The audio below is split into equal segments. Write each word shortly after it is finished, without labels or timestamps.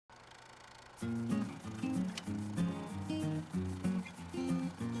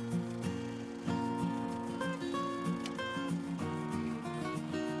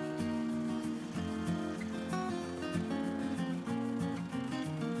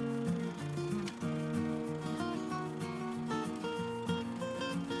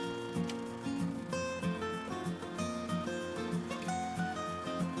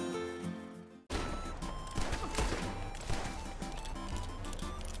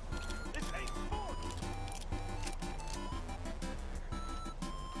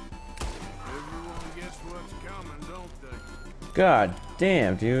God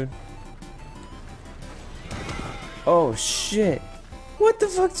damn, dude. Oh shit. What the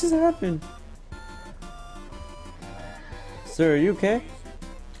fuck just happened? Sir, are you okay?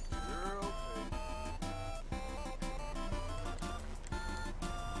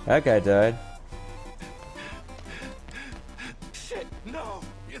 That guy died. Shit, no!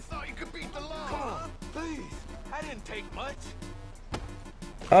 You thought you could beat the law? Come on, please. I didn't take much.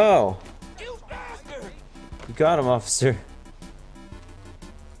 Oh. You bastard! You got him, officer.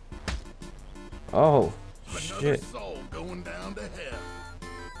 Oh, Another shit. soul going down to hell.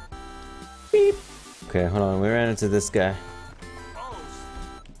 Beep. Okay, hold on. We ran into this guy. Oh,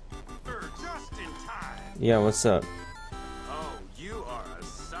 sir, just in time. Yeah, what's up? Oh, you are a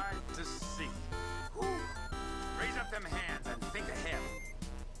sight to see. Whew. Raise up them hands and think ahead.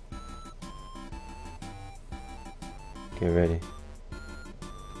 Get ready.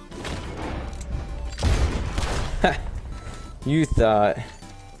 Ha! You thought.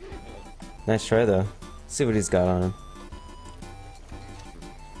 Nice try though. Let's see what he's got on him.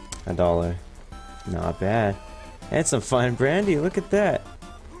 $1. Not bad. And some fine brandy. Look at that.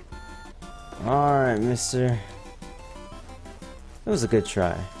 Alright, mister. That was a good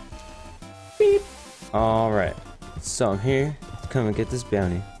try. Beep. Alright. So I'm here to come and get this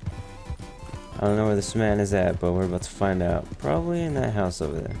bounty. I don't know where this man is at, but we're about to find out. Probably in that house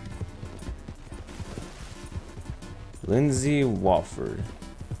over there. Lindsay Walford.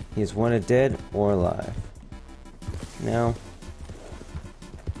 He is wanted dead or alive. Now,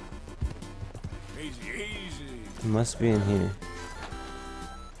 Easy, easy. he must be in here.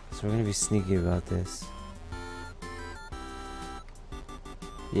 So we're gonna be sneaky about this.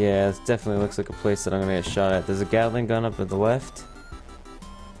 Yeah, it definitely looks like a place that I'm gonna get shot at. There's a Gatling gun up at the left.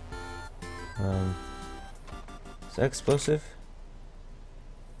 Is that explosive?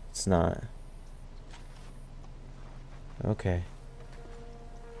 It's not. Okay.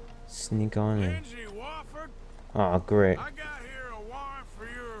 Sneak on in. Lindsay Wofford, Oh, great. I got here a warrant for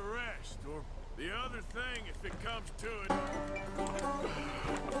your arrest, or the other thing if it comes to it. A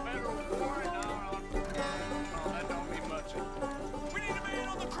federal warrant? No, that don't mean much. We need a man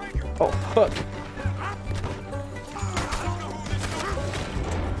on the trigger. Oh, fuck.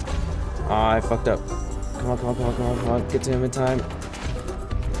 Ah, I fucked up. Come on, come on, come on, come on, come on. Get to him in time.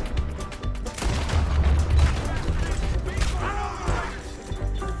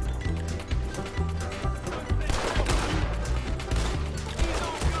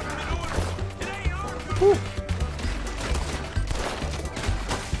 Whew.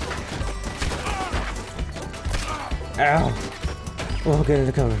 Ow. Oh, get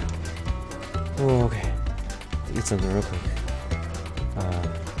into cover. Oh, okay. Eat something real quick.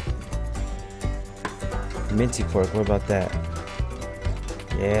 Minty pork, what about that?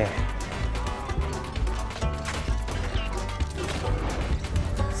 Yeah.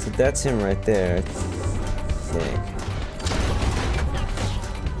 So that's him right there, I think.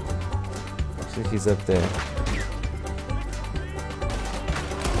 Looks like he's up there.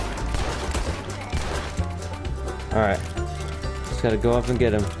 Alright. Just gotta go up and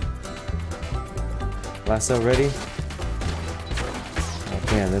get him. Lasso ready? Oh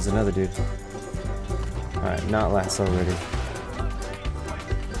damn, there's another dude. Alright, not lasso ready.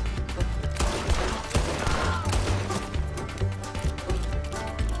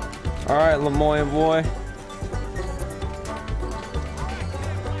 Alright, Lemoyne boy.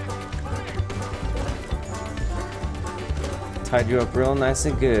 Tied you up real nice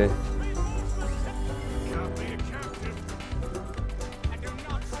and good.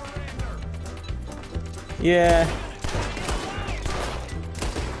 Yeah.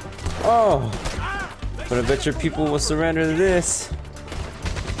 Oh. But I bet your people will surrender to this.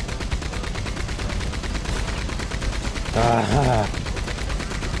 Ah.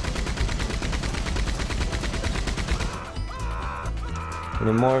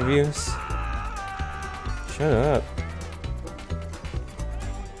 Any more views? Shut up.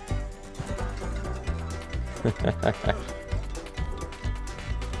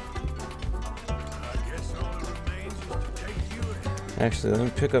 Actually, let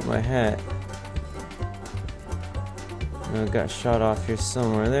me pick up my hat. I got shot off here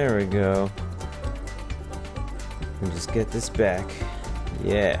somewhere. There we go. And just get this back.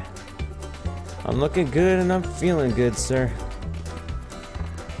 Yeah. I'm looking good and I'm feeling good, sir.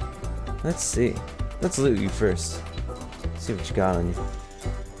 Let's see. Let's loot you first. See what you got on you.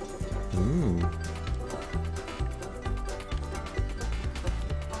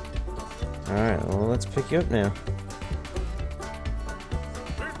 Alright, well, let's pick you up now.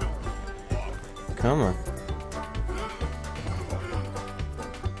 Come on.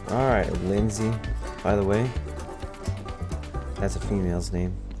 Alright, Lindsay. By the way, that's a female's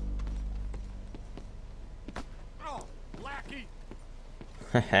name. Oh, lackey.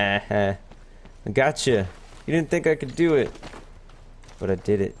 Haha. I gotcha. You didn't think I could do it. But I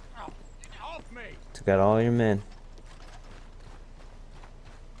did it. Off me. Took out all your men.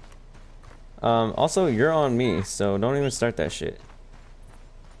 Also, you're on me, so don't even start that shit.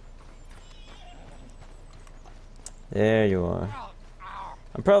 There you are.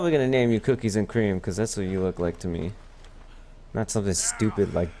 I'm probably gonna name you Cookies and Cream, because that's what you look like to me. Not something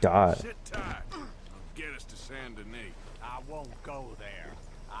stupid like Dot. Sit tight. Get us to Saint Denis. I won't go there.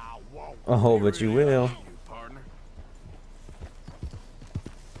 I won't. Oh, but you will. You, partner.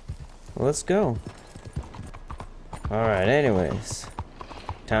 Well, let's go. Alright, anyways.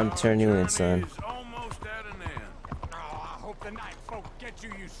 Time to turn you in, son. Is almost at an end. Oh, I hope the night folk get you,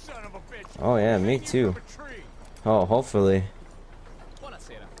 you son of a bitch. Oh yeah, me too. From a tree. Oh, hopefully.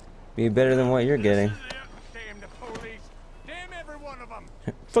 Be better than what you're getting. Damn the police. Damn every one of them.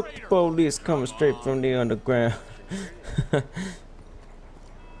 Fuck the police coming straight from the underground.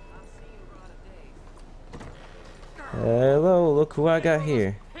 Hello, look who I got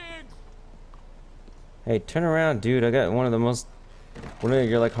here. Hey, turn around, dude. I got one of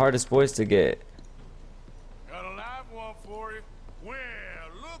your like hardest boys to get. Got a live one for you. Well,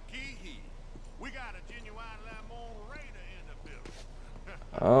 looky. We got a genuine Lemoyne Raider in the building.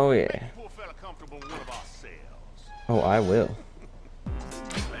 Oh yeah. Poor fella comfortable with one of ourselves. Oh, I will.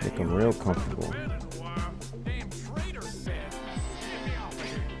 Make him real comfortable. Damn traitor said. Get me off of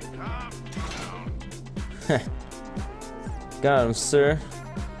here. Calm down. Got him, sir.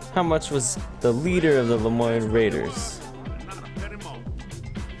 How much was the leader of the Lemoyne Raiders? Not a penny more.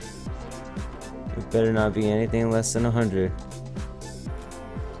 It better not be anything less than 100.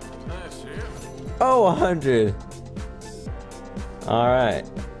 That's it. Oh, 100. All right,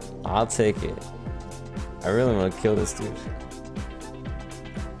 I'll take it. I really want to kill this dude.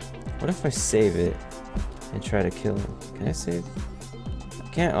 What if I save it and try to kill him? Can I save? I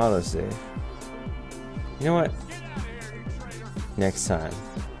can't autosave. You know what? Get out of here, you traitor. Next time.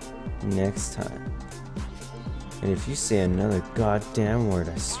 Next time. And if you say another goddamn word,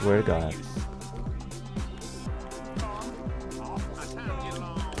 I swear to God.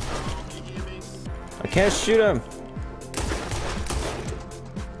 I can't shoot him.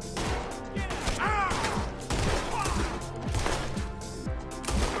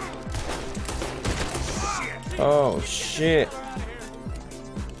 Oh shit.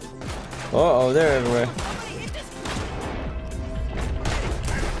 Uh-oh, they're everywhere.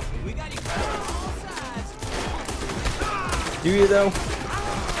 Do you though?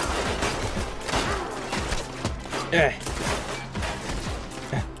 Yeah.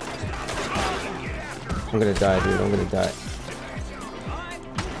 I'm gonna die, dude. I'm gonna die.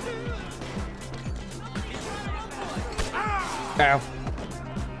 Ow.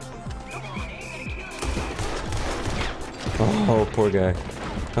 Oh, poor guy.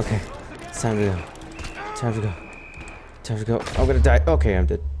 Okay. It's time to go. Time to go. Time to go. I'm gonna die. Okay, I'm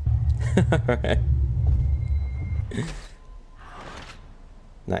dead. Alright.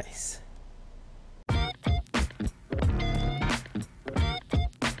 Nice.